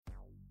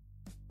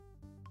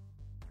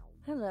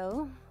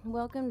Hello,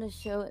 welcome to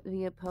Show It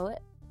Via Poet.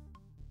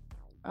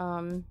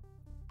 Um,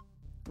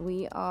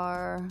 we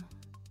are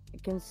a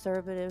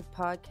conservative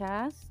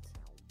podcast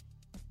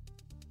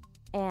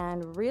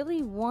and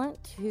really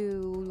want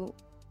to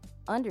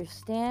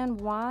understand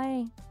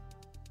why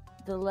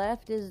the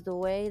left is the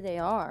way they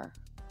are.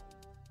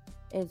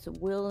 They're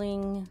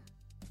willing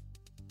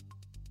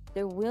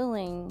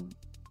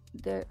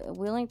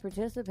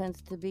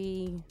participants to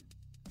be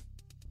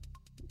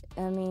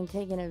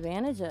taken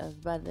advantage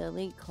of by the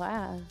elite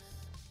class.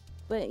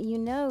 But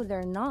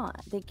they're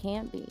not. They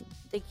can't be.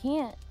 They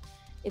can't.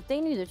 If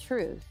they knew the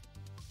truth,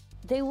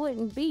 they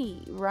wouldn't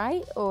be,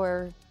 right?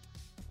 Or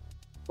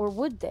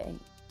would they?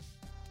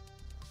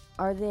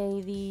 Are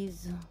they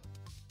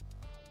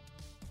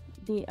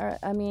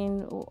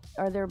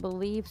are their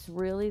beliefs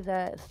really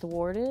that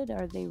thwarted?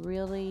 Are they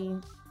really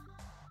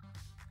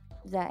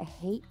that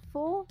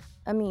hateful?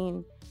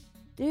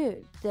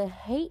 Dude, the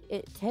hate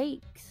it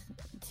takes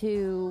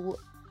to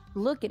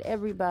look at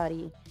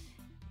everybody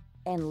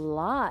and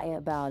lie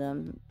about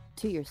them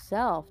to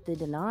yourself, the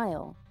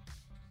denial.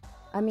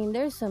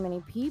 There's so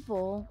many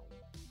people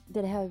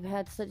that have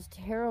had such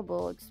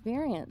terrible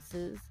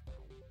experiences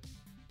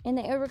and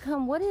they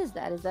overcome. What is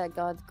that? Is that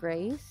God's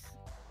grace?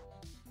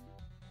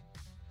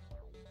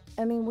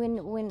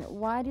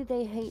 Why do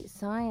they hate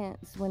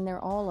science when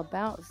they're all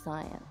about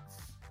science?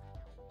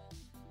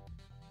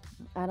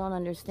 I don't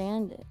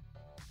understand it.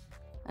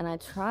 And I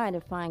try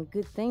to find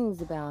good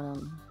things about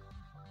them.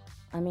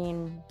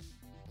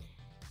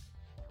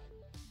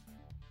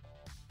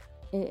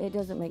 It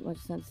doesn't make much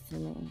sense to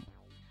me.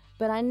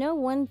 But I know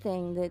one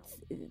thing, that's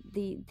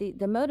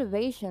the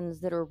motivations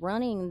that are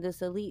running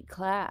this elite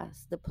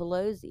class, the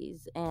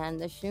Pelosi's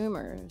and the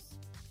Schumers,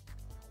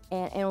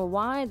 and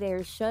why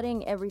they're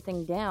shutting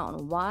everything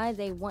down, why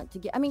they want to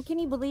get, can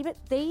you believe it?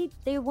 They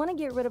want to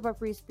get rid of our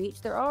free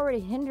speech. They're already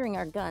hindering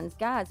our guns.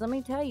 Guys, let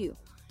me tell you,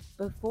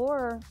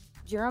 before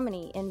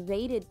Germany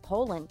invaded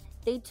Poland,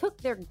 they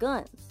took their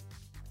guns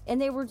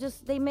and they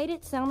made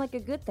it sound like a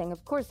good thing.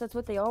 Of course, that's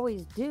what they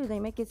always do. They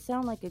make it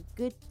sound like a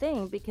good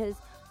thing because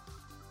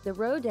the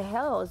road to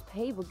hell is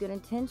paved with good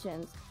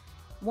intentions.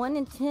 1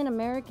 in 10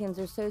 Americans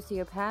are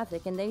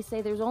sociopathic, and they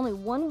say there's only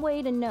one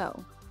way to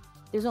know.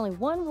 There's only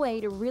one way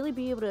to really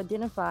be able to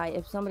identify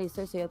if somebody's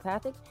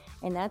sociopathic,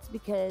 and that's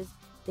because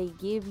they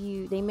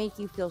make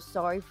you feel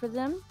sorry for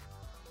them.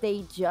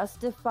 They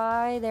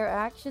justify their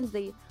actions.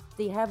 They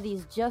have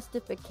these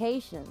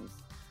justifications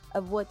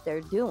of what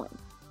they're doing.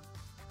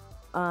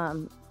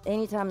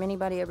 Anytime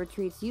anybody ever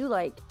treats you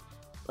like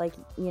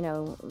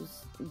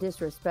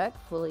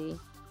disrespectfully,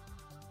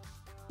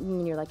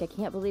 and you're like, I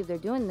can't believe they're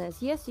doing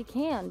this. Yes, you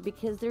can,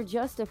 because they're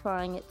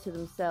justifying it to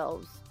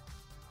themselves.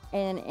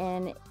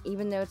 And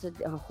even though it's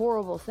a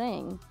horrible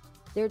thing,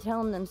 they're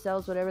telling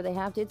themselves whatever they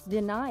have to. It's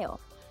denial.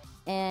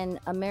 And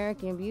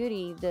American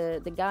Beauty,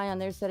 the guy on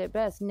there said it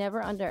best: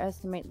 never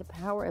underestimate the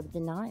power of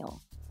denial.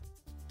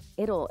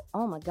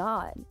 Oh my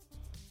God.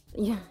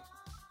 Yeah,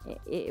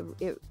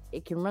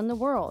 it can run the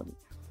world.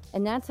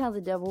 And that's how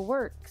the devil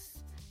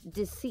works.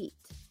 Deceit.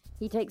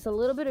 He takes a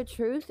little bit of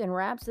truth and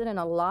wraps it in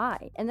a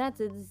lie. And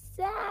that's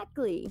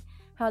exactly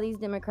how these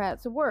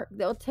Democrats work.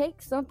 They'll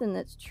take something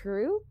that's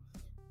true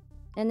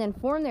and then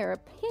form their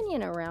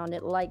opinion around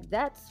it like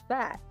that's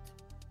fact,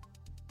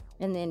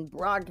 and then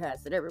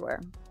broadcast it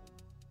everywhere.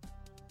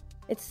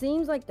 It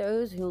seems like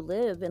those who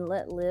live and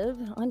let live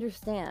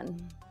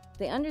understand.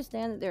 They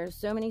understand that there are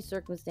so many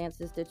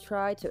circumstances to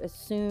try to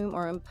assume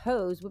or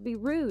impose would be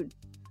rude.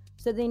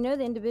 So they know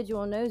the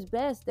individual knows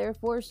best,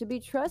 therefore should be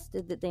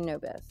trusted that they know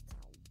best.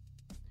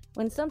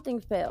 When something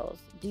fails,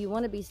 do you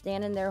want to be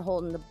standing there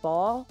holding the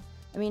ball?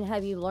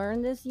 Have you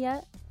learned this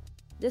yet?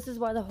 This is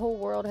why the whole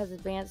world has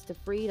advanced to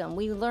freedom.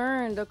 We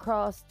learned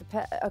across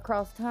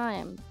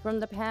time. From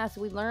the past,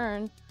 we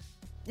learned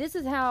this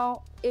is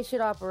how it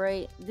should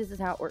operate. This is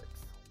how it works.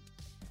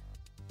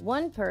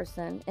 One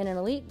person in an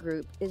elite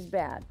group is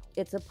bad.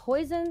 It's a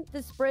poison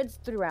that spreads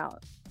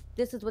throughout.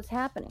 This is what's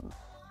happening.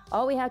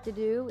 All we have to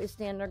do is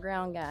stand our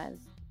ground, guys.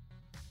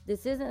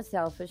 This isn't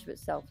selfish, but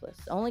selfless.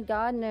 Only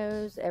God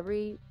knows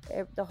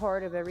the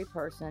heart of every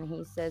person.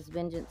 He says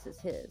vengeance is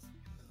his.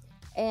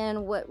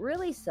 And what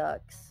really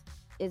sucks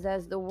is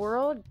as the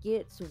world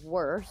gets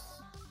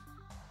worse,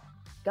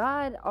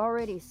 God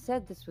already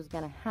said this was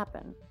going to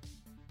happen.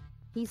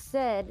 He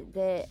said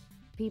that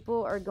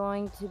people are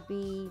going to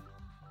be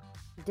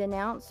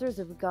denouncers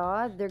of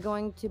God. They're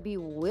going to be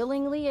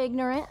willingly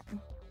ignorant.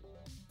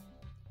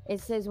 It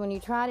says when you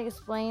try to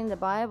explain the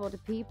Bible to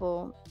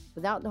people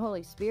without the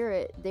Holy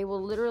Spirit, they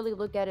will literally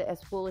look at it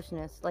as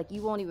foolishness, like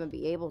you won't even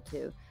be able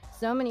to.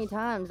 So many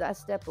times I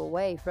step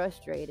away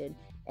frustrated,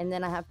 and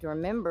then I have to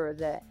remember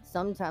that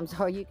sometimes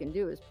all you can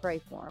do is pray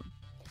for them.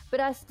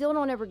 But I still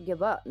don't ever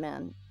give up,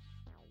 man.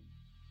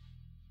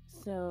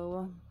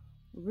 So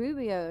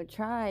Rubio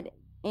tried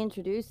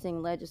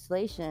introducing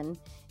legislation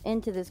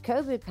into this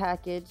COVID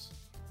package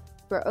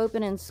for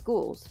reopening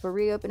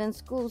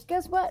schools.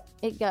 Guess what?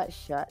 It got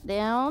shut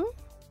down.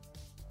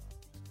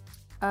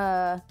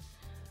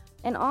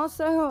 And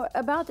also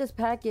about this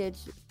package,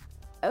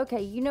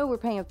 okay, we're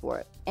paying for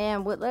it.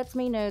 And what lets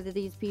me know that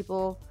these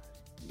people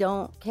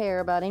don't care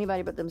about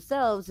anybody but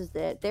themselves is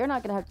that they're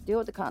not going to have to deal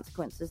with the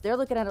consequences. They're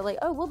looking at it like,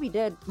 oh, we'll be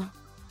dead.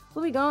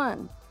 We'll be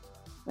gone.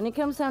 When it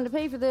comes time to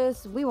pay for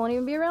this, we won't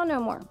even be around no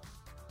more.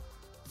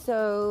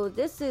 So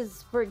this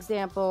is, for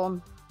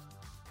example,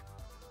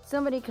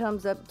 somebody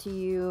comes up to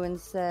you and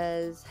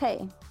says,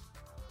 hey,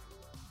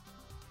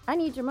 I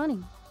need your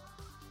money.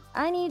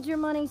 I need your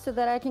money so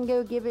that I can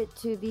go give it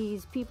to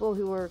these people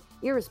who are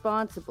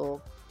irresponsible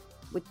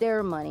with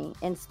their money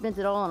and spent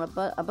it all on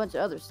a bunch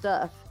of other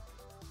stuff.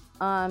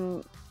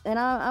 And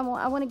I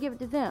want to give it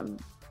to them.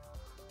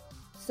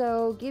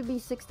 So give me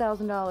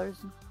 $6,000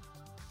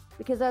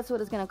 because that's what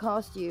it's going to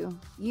cost you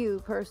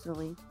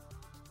personally.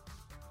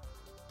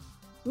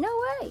 No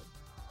way.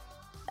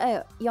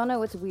 Y'all know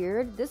what's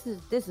weird? This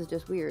is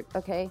just weird.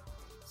 Okay.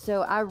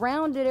 So I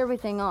rounded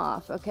everything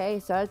off. Okay.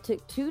 So I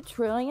took 2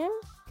 trillion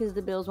because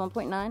the bill's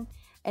 1.9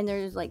 and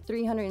there's like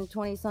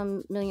 320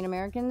 some million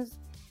Americans.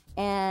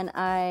 And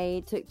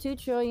I took 2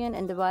 trillion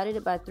and divided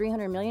it by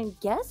 300 million.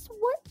 Guess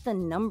what the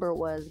number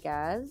was,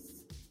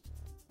 guys?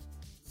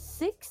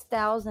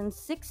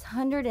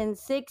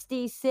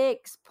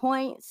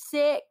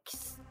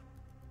 6,666.6.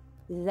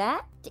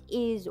 That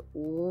is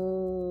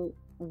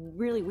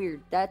really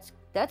weird. That's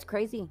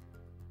crazy.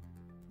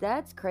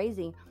 That's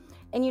crazy.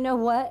 And you know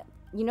what?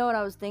 You know what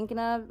I was thinking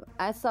of?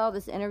 I saw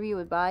this interview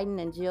with Biden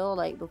and Jill,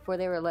 like, before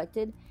they were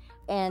elected.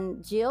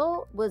 And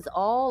Jill was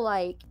all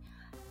like,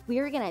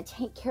 we were going to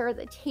take care of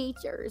the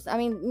teachers. I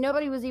mean,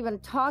 nobody was even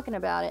talking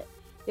about it.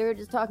 They were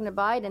just talking to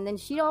Biden. Then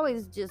she'd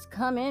always just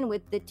come in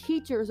with the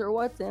teachers are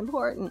what's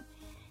important.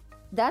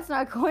 That's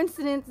not a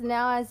coincidence.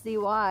 Now I see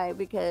why.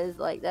 Because,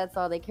 like, that's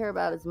all they care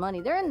about is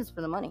money. They're in this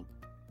for the money.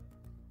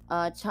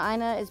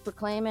 China is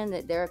proclaiming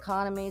that their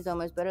economy is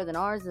almost better than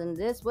ours. And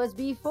this was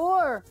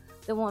before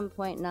the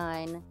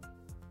 1.9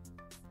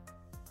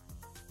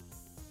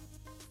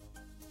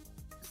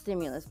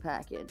 stimulus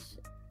package.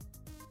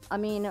 I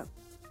mean,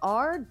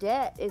 our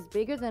debt is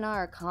bigger than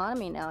our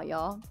economy now,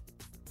 y'all.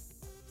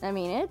 I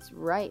mean, it's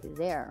right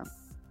there.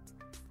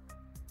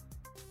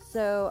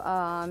 So,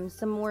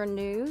 some more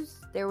news.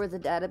 There was a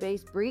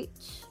database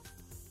breach.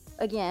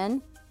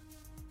 Again.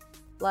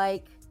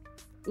 Like,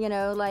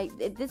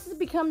 this has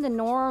become the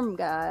norm,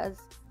 guys.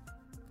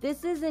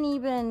 This isn't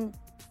even,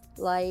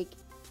 like,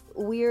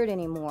 weird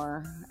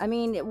anymore. I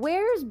mean,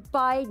 where's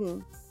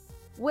Biden?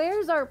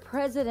 Where's our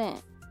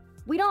president?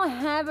 We don't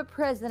have a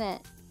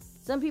president.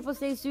 Some people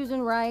say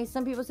Susan Rice.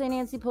 Some people say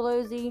Nancy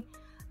Pelosi.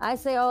 I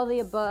say all the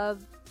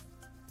above.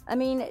 I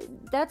mean,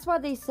 that's why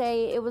they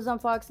say, it was on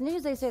Fox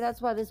News, they say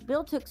that's why this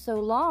bill took so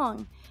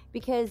long.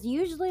 Because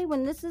usually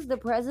when this is the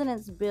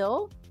president's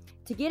bill,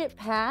 to get it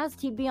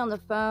passed, he'd be on the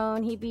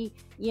phone. He'd be,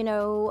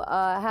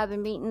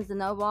 having meetings in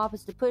the Oval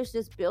Office to push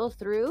this bill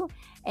through.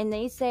 And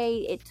they say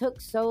it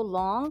took so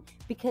long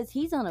because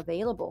he's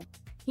unavailable.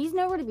 He's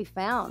nowhere to be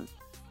found.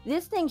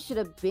 This thing should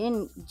have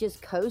been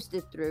just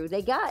coasted through.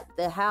 They got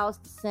the House,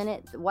 the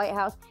Senate, the White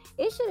House.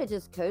 It should have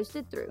just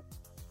coasted through.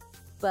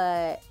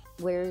 But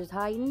where's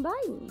hiding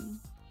Biden?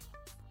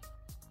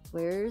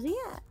 Where's he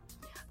at?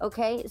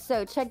 Okay,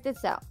 so check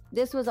this out.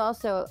 This was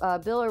also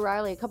Bill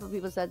O'Reilly. A couple of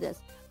people said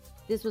this.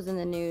 This was in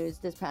the news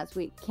this past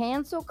week.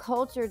 Cancel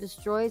culture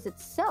destroys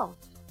itself,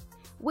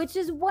 which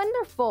is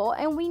wonderful.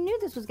 And we knew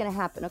this was going to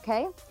happen,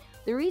 okay?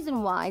 The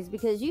reason why is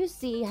because you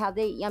see how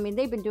they've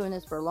been doing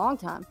this for a long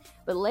time,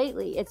 but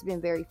lately it's been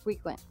very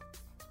frequent.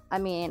 I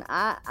mean,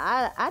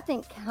 I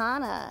think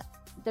kind of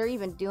they're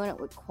even doing it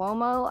with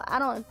Cuomo. I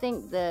don't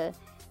think the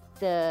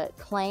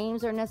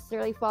claims are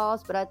necessarily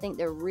false, but I think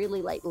they're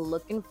really like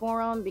looking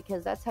for them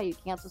because that's how you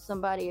cancel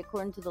somebody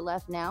according to the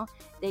left now.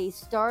 They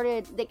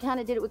kind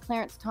of did it with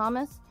Clarence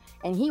Thomas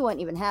and he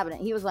wasn't even having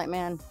it. He was like,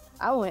 man,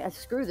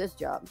 screw this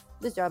job.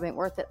 This job ain't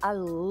worth it. I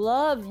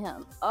love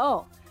him.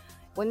 Oh,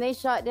 when they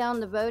shot down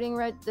the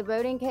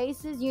voting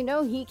cases,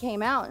 he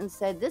came out and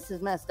said, this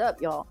is messed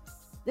up, y'all.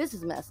 This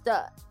is messed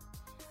up.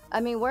 I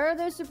mean, where are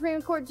those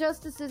Supreme Court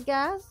justices,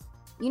 guys?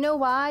 You know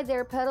why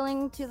they're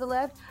peddling to the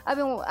left?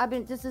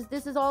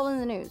 This is all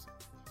in the news.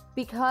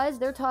 Because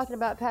they're talking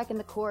about packing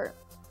the court.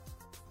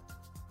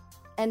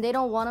 And they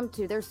don't want them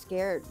to. They're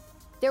scared.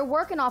 They're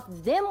working off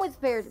them with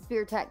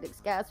fear tactics,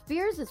 guys.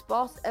 Fears is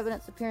false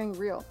evidence appearing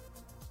real.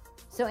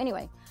 So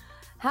anyway,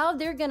 how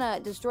they're going to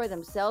destroy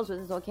themselves with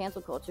this whole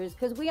cancel culture is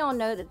because we all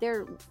know that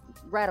they're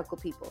radical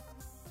people.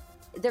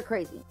 They're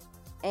crazy.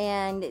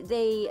 And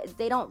they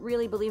don't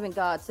really believe in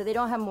God. So they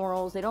don't have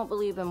morals. They don't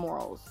believe in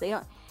morals. They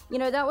don't...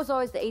 that was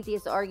always the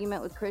atheist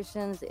argument with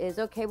Christians is,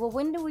 okay, well,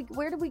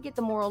 where do we get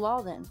the moral law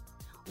then?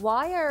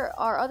 Why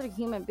are other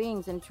human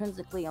beings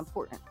intrinsically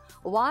important?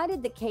 Why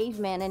did the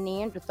caveman and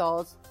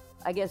Neanderthals,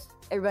 I guess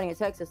everybody in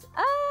Texas,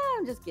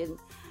 I'm just kidding.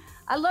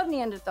 I love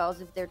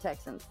Neanderthals if they're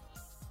Texans.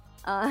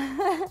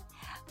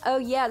 Oh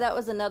yeah, that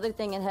was another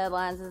thing in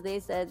headlines is they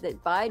said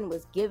that Biden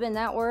was given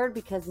that word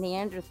because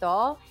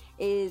Neanderthal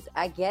is,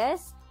 I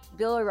guess,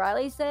 Bill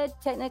O'Reilly said,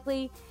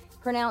 technically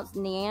pronounced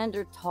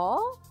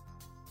Neanderthal.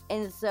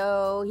 And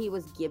so he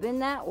was given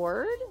that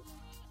word.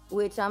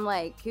 which I'm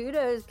like,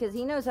 kudos, because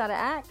he knows how to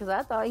act, because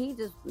I thought he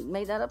just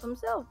made that up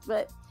himself.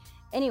 But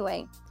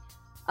anyway,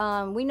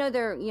 we know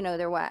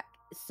they're whack.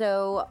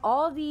 So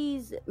all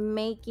these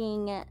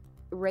making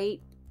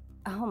rape,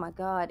 oh my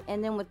God.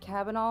 And then with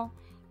Kavanaugh,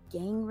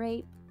 gang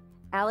rape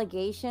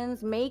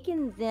allegations,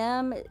 making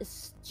them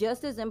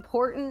just as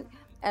important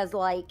as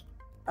like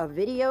a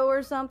video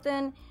or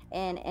something,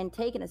 and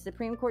taking a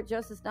Supreme Court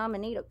justice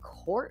nominee to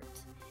court,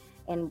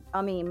 and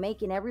I mean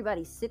making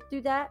everybody sit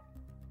through that.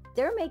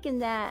 They're making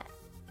that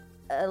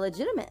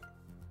legitimate,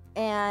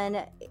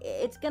 and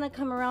it's gonna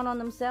come around on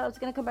themselves. It's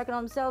gonna come back on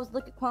themselves.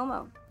 Look at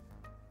Cuomo.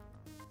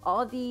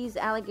 All these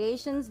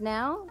allegations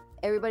now,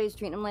 everybody's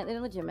treating them like they're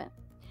legitimate.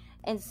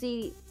 And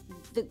see,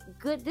 the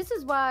good. This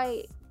is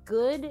why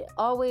good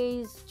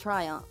always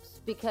triumphs,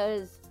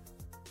 because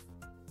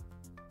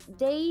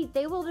they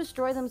will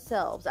destroy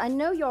themselves. I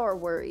know y'all are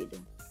worried.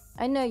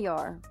 I know you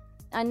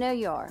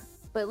are.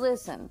 But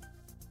listen,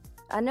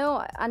 I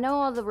know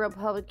all the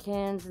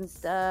Republicans and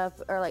stuff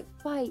are like,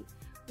 fight.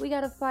 We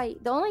gotta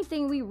fight. The only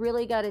thing we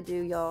really gotta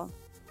do, y'all,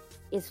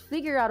 is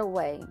figure out a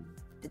way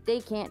that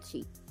they can't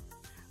cheat.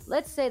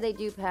 Let's say they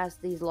do pass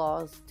these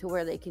laws to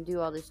where they can do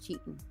all this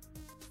cheating.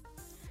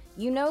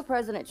 You know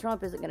President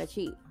Trump isn't gonna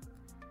cheat.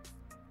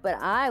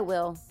 But I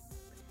will.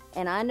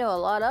 And I know a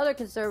lot of other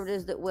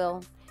conservatives that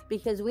will.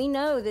 Because we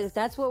know that if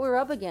that's what we're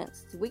up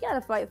against, we got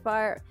to fight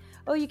fire.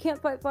 Oh, you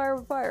can't fight fire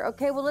with fire.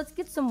 Okay, well, let's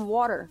get some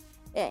water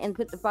and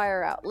put the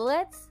fire out.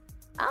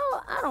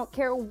 I don't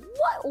care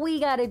what we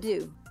got to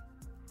do.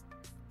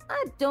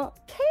 I don't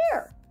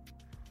care.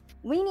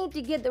 We need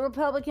to get the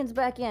Republicans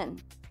back in.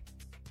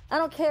 I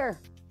don't care.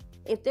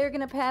 If they're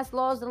going to pass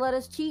laws to let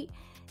us cheat,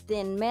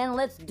 then, man,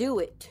 let's do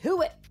it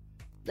to it.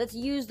 Let's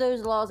use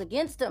those laws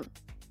against them.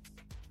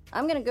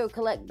 I'm going to go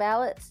collect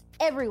ballots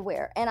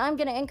everywhere, and I'm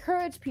going to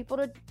encourage people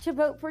to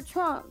vote for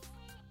Trump.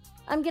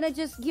 I'm going to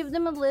just give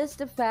them a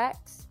list of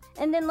facts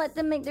and then let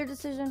them make their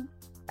decision.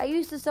 I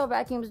used to sell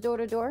vacuums door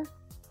to door.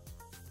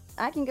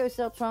 I can go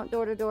sell Trump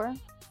door to door,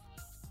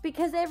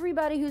 because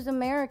everybody who's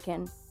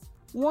American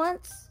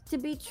wants to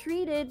be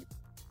treated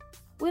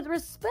with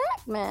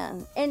respect,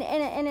 man. And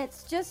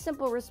it's just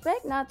simple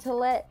respect, not to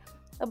let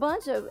a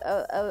bunch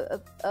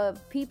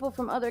of people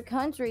from other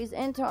countries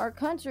into our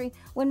country,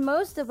 when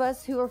most of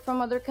us who are from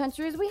other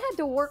countries, we had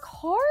to work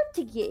hard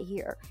to get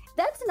here.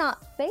 That's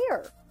not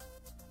fair.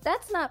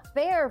 That's not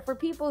fair for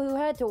people who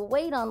had to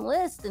wait on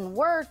lists and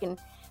work and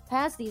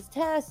pass these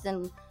tests.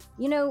 And,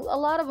 you know, a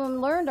lot of them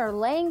learned our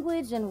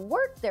language and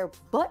worked their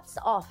butts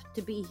off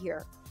to be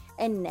here.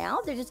 And now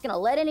they're just going to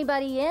let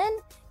anybody in?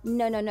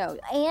 No.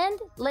 And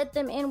let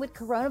them in with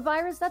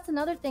coronavirus? That's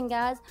another thing,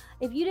 guys.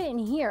 If you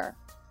didn't hear,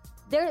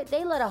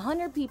 they let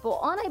 100 people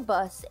on a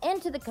bus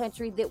into the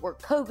country that were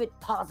COVID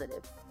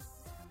positive.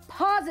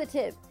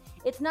 Positive.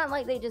 It's not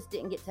like they just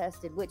didn't get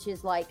tested, which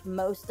is like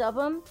most of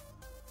them.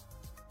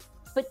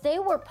 But they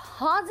were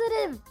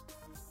positive.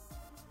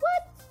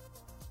 What?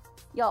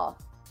 Y'all.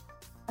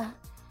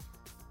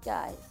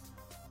 Guys.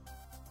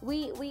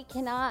 We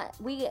cannot.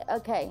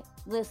 Okay,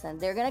 listen.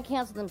 They're going to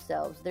cancel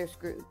themselves. They're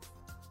screwed.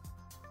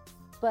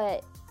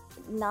 But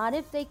not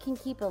if they can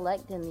keep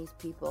electing these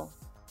people.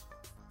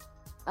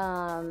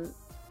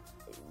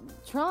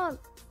 Trump,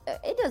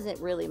 it doesn't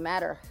really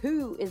matter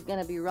who is going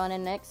to be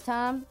running next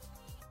time.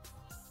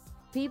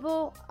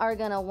 People are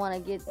going to want to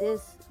get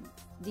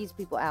these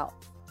people out.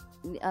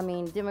 I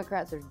mean,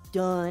 Democrats are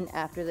done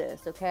after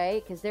this,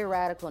 okay? Because they're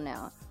radical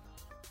now.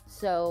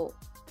 So,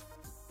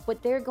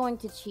 but they're going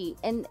to cheat.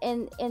 And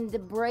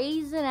the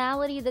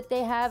brazenality that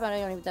they have, I don't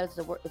even know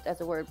if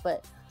that's a word,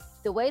 but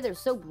the way they're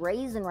so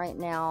brazen right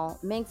now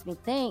makes me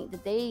think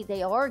that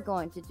they are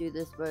going to do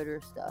this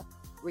voter stuff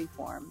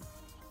reform,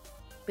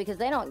 because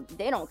they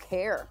don't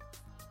care.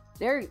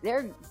 They're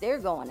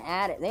going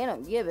at it. They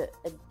don't give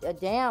a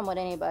damn what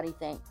anybody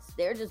thinks.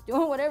 They're just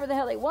doing whatever the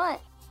hell they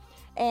want.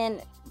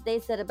 And they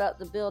said about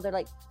the bill, they're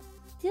like,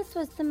 this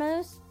was the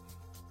most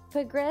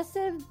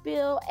progressive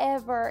bill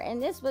ever,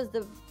 and this was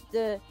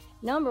the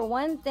number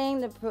one thing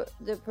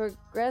the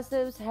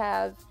progressives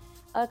have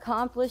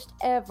accomplished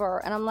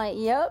ever. And I'm like,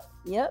 yep,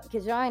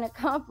 because y'all ain't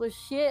accomplished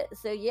shit.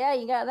 So yeah,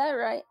 you got that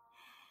right.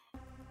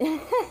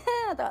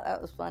 I thought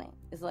that was funny.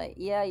 It's like,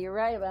 yeah, you're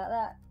right about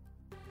that.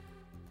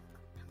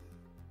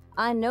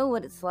 I know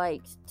what it's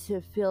like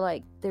to feel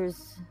like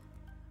there's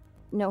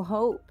no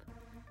hope.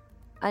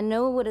 I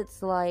know what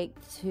it's like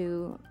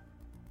to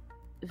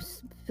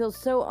feel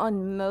so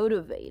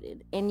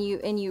unmotivated, and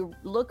you're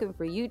looking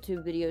for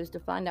YouTube videos to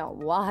find out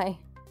why.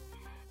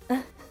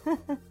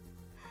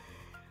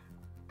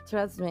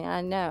 Trust me,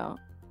 I know.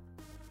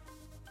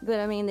 But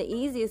I mean, the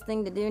easiest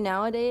thing to do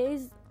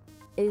nowadays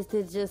is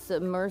to just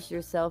immerse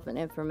yourself in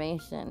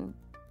information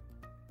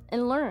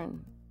and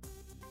learn.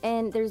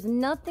 And there's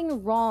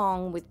nothing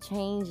wrong with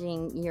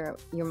changing your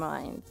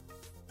mind.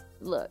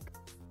 Look,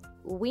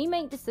 we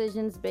make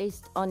decisions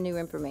based on new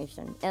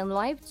information, and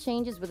life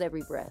changes with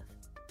every breath.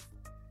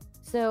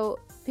 So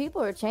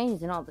people are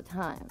changing all the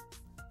time.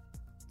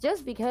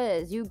 Just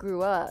because you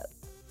grew up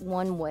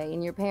one way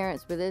and your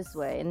parents were this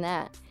way and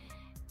that,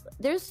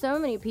 there's so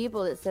many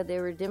people that said they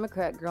were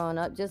Democrat growing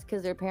up just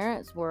because their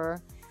parents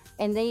were.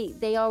 And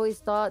they always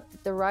thought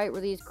that the right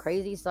were these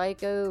crazy,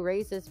 psycho,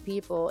 racist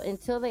people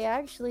until they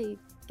actually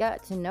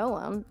got to know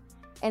them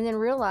and then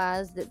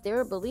realized that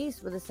their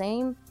beliefs were the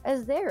same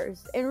as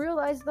theirs and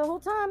realized the whole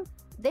time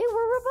they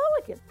were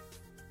Republican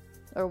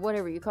or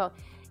whatever you call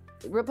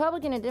it.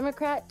 Republican and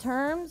Democrat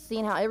terms,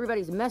 seeing how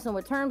everybody's messing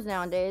with terms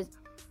nowadays,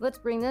 let's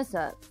bring this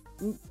up.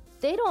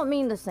 They don't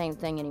mean the same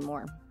thing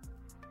anymore.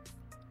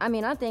 I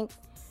mean, I think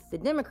the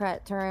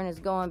Democrat term is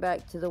going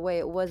back to the way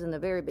it was in the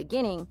very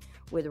beginning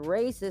with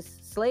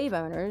racist slave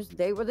owners.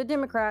 They were the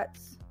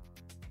Democrats.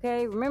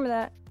 Okay, remember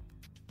that.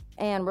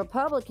 And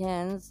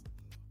Republicans,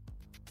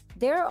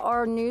 there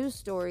are news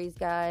stories,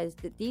 guys,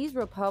 that these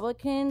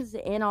Republicans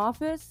in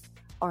office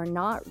are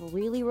not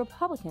really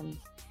Republicans,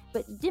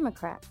 but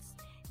Democrats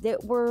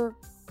that were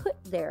put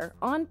there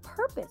on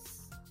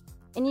purpose.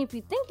 And if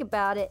you think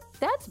about it,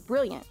 that's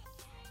brilliant.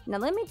 Now,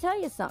 let me tell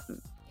you something.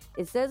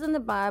 It says in the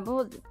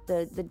Bible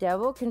that the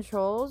devil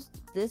controls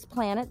this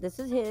planet. This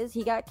is his.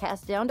 He got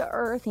cast down to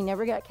earth. He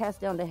never got cast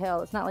down to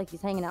hell. It's not like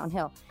he's hanging out in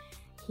hell.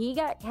 He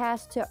got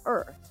cast to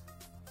earth.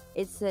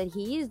 It said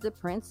he is the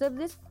prince of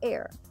this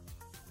air.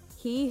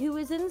 He who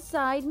is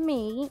inside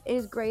me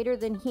is greater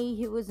than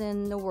he who is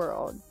in the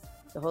world.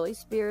 The Holy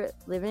Spirit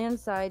living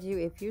inside you,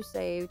 if you're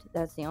saved,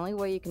 that's the only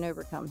way you can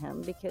overcome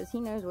him because he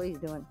knows what he's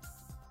doing.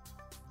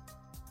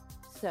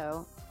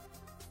 So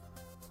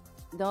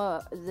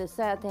the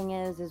sad thing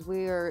is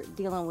we are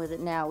dealing with it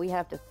now. We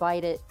have to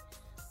fight it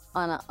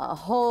on a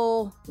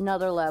whole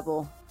nother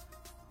level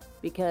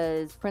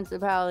because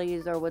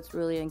principalities are what's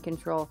really in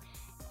control.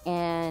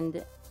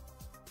 And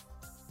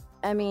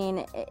I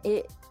mean,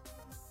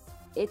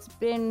 it's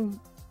been,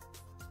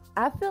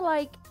 I feel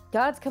like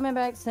God's coming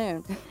back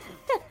soon.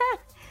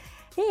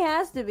 He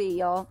has to be,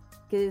 y'all,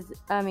 because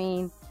I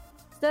mean,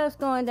 stuff's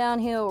going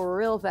downhill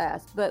real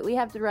fast. But we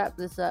have to wrap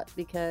this up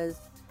because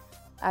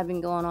I've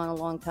been going on a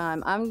long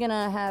time. I'm going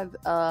to have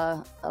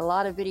a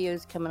lot of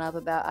videos coming up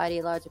about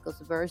ideological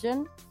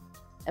subversion,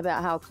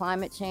 about how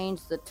climate change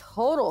is a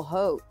total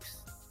hoax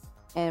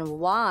and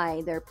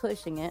why they're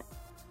pushing it.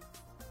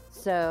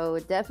 So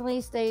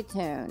definitely stay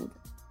tuned.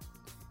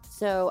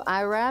 So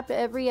I wrap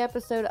every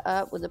episode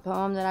up with a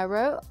poem that I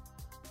wrote.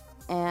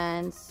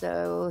 And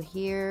so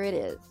here it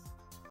is.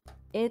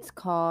 It's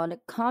called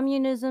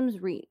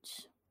Communism's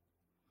Reach.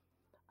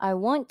 I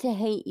want to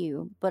hate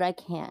you, but I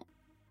can't.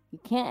 You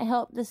can't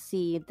help the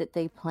seed that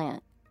they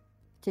plant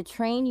to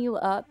train you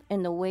up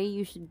in the way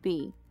you should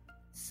be.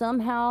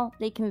 Somehow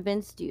they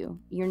convinced you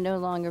you're no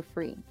longer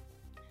free.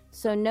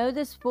 So know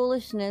this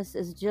foolishness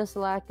is just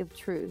lack of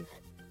truth,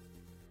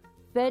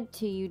 fed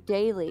to you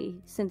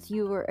daily since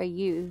you were a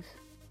youth.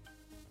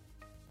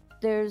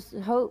 There's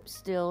hope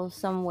still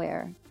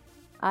somewhere,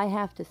 I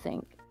have to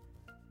think.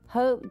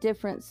 Hope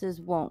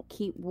differences won't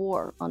keep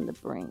war on the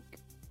brink.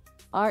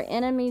 Our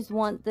enemies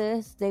want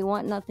this, they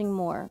want nothing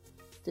more.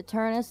 To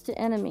turn us to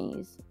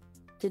enemies,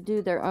 to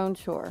do their own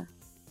chore.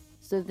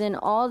 So then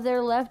all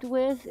they're left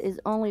with is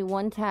only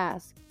one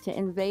task, to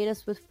invade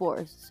us with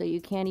force, so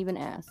you can't even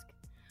ask.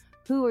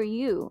 Who are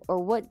you, or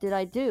what did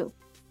I do?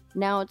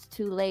 Now it's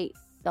too late,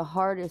 the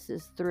hardest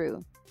is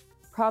through.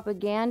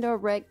 Propaganda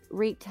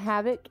wreaked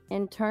havoc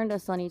and turned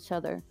us on each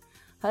other.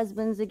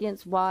 Husbands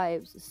against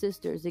wives,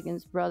 sisters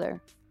against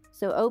brother.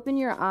 So open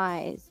your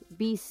eyes,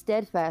 be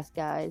steadfast,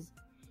 guys.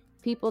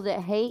 People that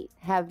hate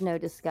have no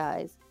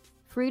disguise.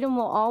 Freedom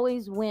will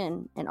always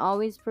win and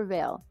always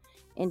prevail,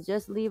 and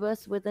just leave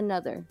us with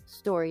another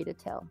story to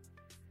tell.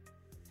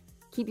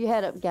 Keep your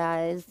head up,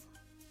 guys.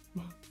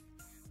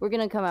 We're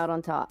going to come out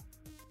on top.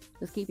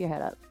 Just keep your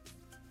head up.